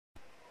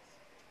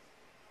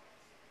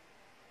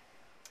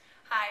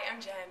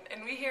Jen,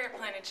 and we here at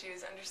Planet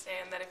Shoes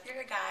understand that if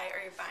you're a guy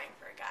or you're buying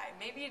for a guy,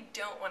 maybe you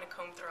don't want to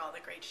comb through all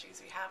the great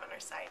shoes we have on our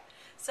site.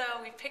 So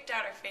we've picked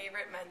out our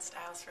favorite men's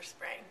styles for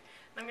spring,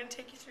 and I'm going to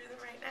take you through them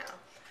right now.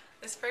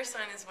 This first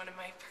one is one of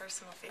my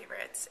personal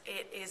favorites.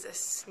 It is a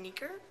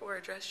sneaker or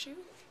a dress shoe,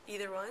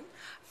 either one,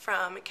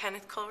 from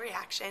Kenneth Cole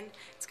Reaction.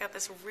 It's got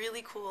this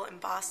really cool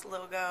embossed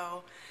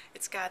logo.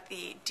 It's got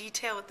the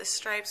detail with the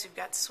stripes. We've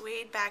got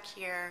suede back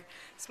here,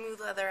 smooth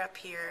leather up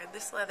here,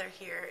 this leather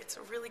here. It's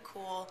a really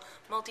cool,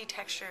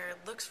 multi-texture,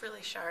 looks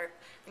really sharp,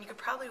 and you could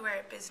probably wear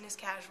it business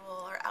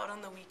casual or out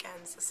on the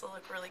weekends. This will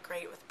look really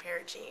great with a pair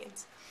of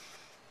jeans.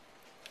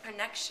 Our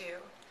next shoe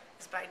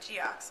is by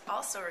Geox.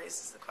 Also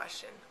raises the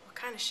question, what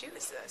kind of shoe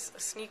is this?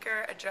 A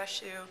sneaker, a dress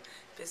shoe,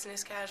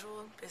 business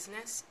casual,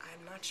 business?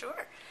 I'm not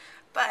sure.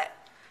 But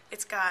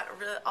it's got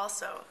really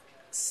also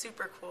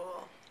super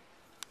cool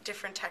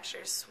different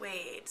textures,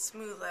 suede,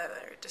 smooth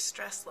leather,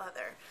 distressed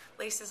leather,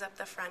 laces up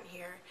the front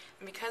here.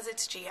 And because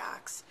it's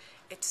Geox,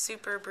 it's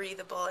super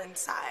breathable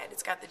inside.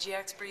 It's got the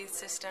Geox Breathe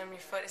system. Your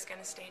foot is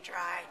going to stay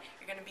dry.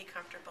 You're going to be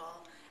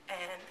comfortable.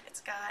 And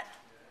it's got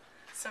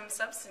some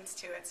substance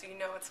to it, so you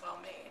know it's well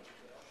made.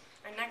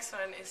 Our next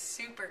one is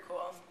super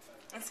cool.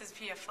 This is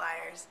PF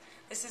Flyers.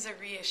 This is a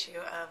reissue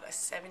of a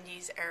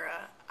 70s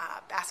era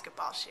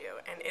basketball shoe,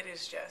 and it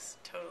is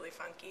just totally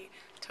funky,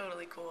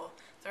 totally cool.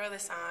 Throw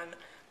this on,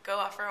 go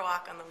out for a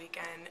walk on the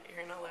weekend.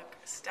 You're going to look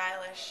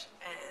stylish,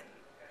 and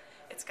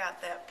it's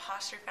got the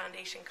posture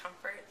foundation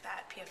comfort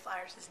that PF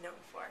Flyers is known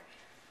for.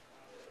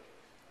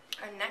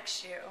 Our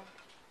next shoe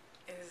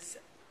is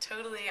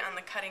totally on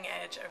the cutting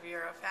edge of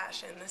Euro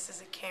fashion. This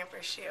is a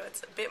camper shoe.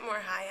 It's a bit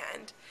more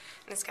high-end,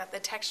 and it's got the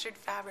textured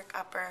fabric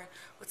upper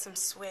with some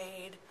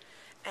suede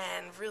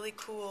and really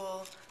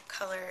cool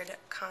colored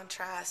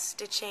contrast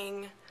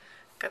stitching.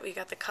 We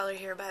got the color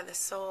here by the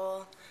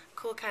sole,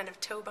 cool kind of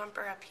toe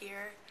bumper up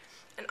here.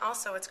 And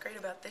also what's great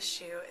about this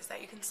shoe is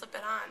that you can slip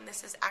it on.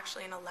 This is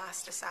actually an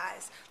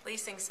elasticized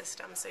lacing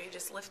system, so you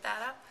just lift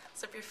that up,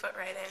 slip your foot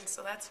right in.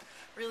 So that's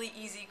really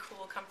easy,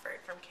 cool comfort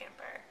from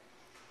camper.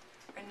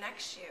 Our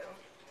next shoe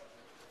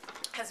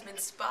has been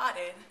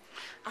spotted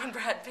on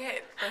Brad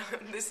Pitt.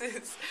 This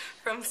is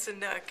from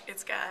Sanuk.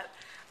 It's got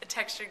a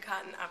textured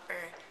cotton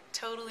upper,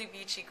 totally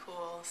beachy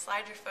cool.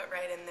 Slide your foot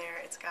right in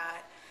there. It's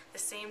got the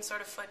same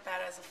sort of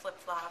footbed as a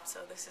flip-flop, so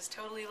this is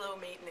totally low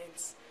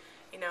maintenance.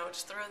 You know,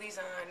 just throw these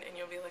on and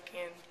you'll be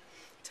looking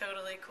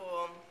totally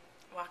cool,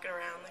 walking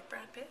around like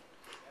Brad Pitt.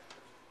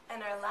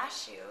 And our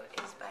last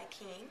shoe is by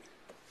Keen.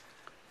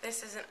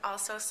 This is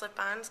also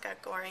slip-on. It's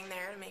got goring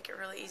there to make it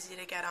really easy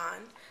to get on.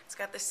 It's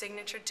got the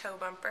signature toe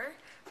bumper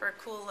for a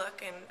cool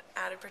look and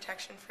added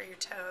protection for your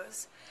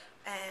toes.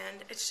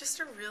 And it's just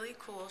a really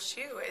cool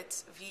shoe.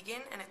 It's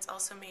vegan, and it's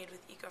also made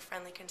with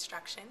eco-friendly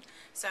construction.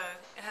 So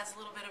it has a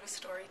little bit of a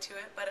story to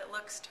it, but it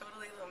looks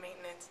totally low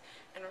maintenance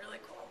and really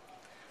cool.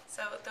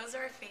 So those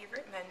are our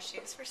favorite men's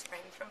shoes for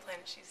spring from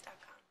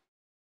planetshoes.com.